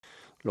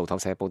路透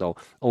社報道，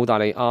澳大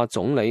利亞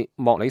總理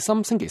莫里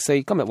森星期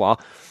四今日話，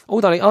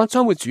澳大利亞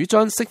將會主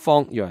張釋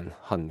放楊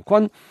恆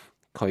均，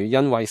佢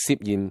因為涉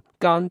嫌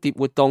間諜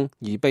活動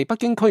而被北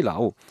京拘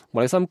留。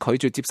莫里森拒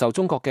絕接受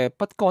中國嘅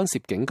不干涉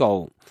警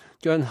告。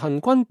楊恆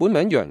均本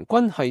名楊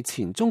軍，係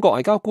前中國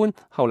外交官，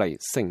後嚟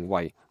成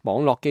為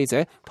網絡記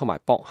者同埋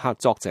博客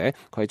作者。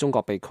佢喺中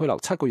國被拘留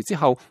7個月之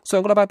後，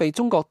上個禮拜被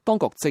中國當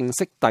局正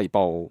式逮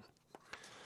捕。